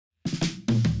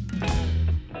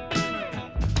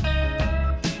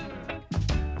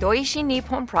The Oishii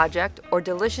Nippon project, or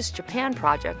Delicious Japan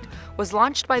project, was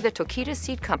launched by the Tokita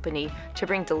Seed Company to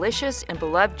bring delicious and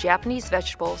beloved Japanese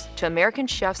vegetables to American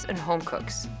chefs and home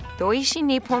cooks. The Oishii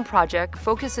Nippon project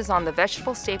focuses on the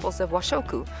vegetable staples of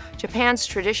washoku, Japan's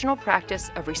traditional practice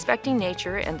of respecting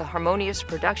nature and the harmonious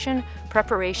production,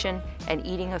 preparation, and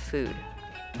eating of food.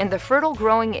 In the fertile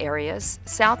growing areas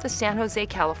south of San Jose,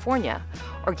 California,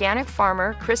 organic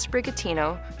farmer Chris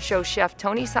Brigatino shows Chef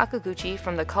Tony Sakaguchi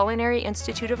from the Culinary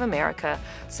Institute of America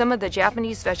some of the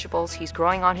Japanese vegetables he's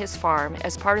growing on his farm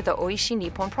as part of the Oishii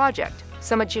Nippon project.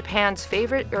 Some of Japan's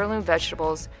favorite heirloom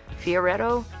vegetables,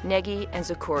 Fioretto, Negi, and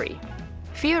Zukuri.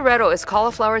 Fioretto is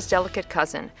cauliflower's delicate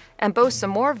cousin and boasts a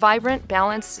more vibrant,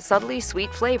 balanced, subtly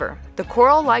sweet flavor. The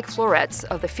coral-like florets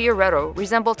of the Fioretto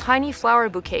resemble tiny flower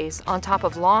bouquets on top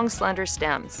of long, slender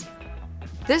stems.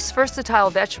 This versatile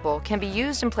vegetable can be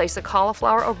used in place of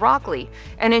cauliflower or broccoli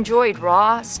and enjoyed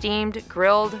raw, steamed,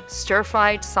 grilled,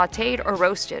 stir-fried, sautéed, or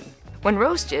roasted. When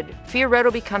roasted,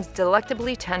 Fioretto becomes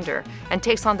delectably tender and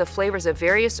takes on the flavors of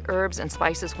various herbs and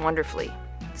spices wonderfully.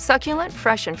 Succulent,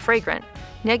 fresh, and fragrant,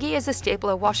 negi is a staple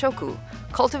of washoku,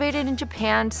 cultivated in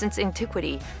Japan since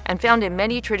antiquity and found in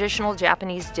many traditional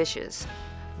Japanese dishes.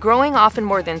 Growing often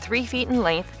more than 3 feet in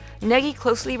length, negi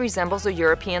closely resembles a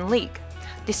European leek,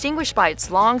 distinguished by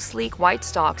its long, sleek white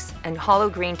stalks and hollow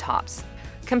green tops.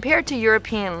 Compared to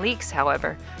European leeks,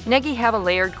 however, negi have a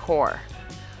layered core.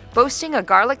 Boasting a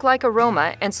garlic-like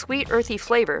aroma and sweet earthy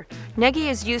flavor, negi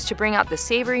is used to bring out the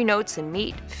savory notes in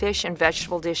meat, fish, and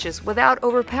vegetable dishes without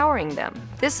overpowering them.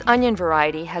 This onion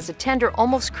variety has a tender,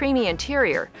 almost creamy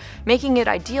interior, making it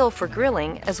ideal for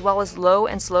grilling as well as low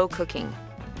and slow cooking.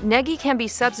 Negi can be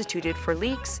substituted for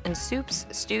leeks in soups,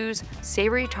 stews,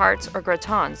 savory tarts, or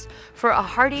gratins for a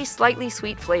hearty, slightly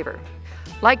sweet flavor.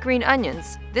 Like green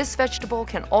onions, this vegetable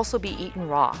can also be eaten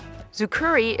raw.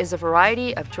 Zukuri is a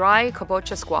variety of dry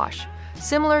kabocha squash,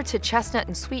 similar to chestnut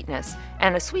in sweetness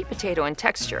and a sweet potato in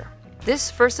texture. This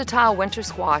versatile winter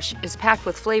squash is packed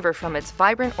with flavor from its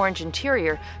vibrant orange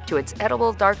interior to its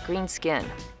edible dark green skin.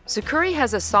 Zukuri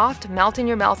has a soft,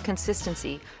 melt-in-your-mouth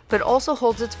consistency, but also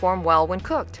holds its form well when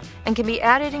cooked, and can be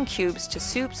added in cubes to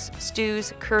soups,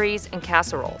 stews, curries, and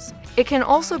casseroles. It can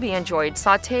also be enjoyed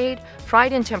sautéed,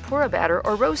 fried in tempura batter,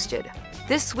 or roasted.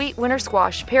 This sweet winter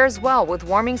squash pairs well with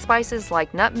warming spices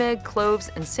like nutmeg,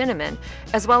 cloves, and cinnamon,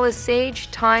 as well as sage,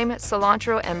 thyme,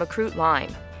 cilantro, and makrut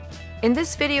lime. In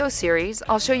this video series,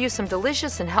 I'll show you some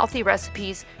delicious and healthy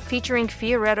recipes featuring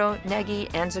Fioretto, negi,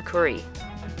 and Zukuri.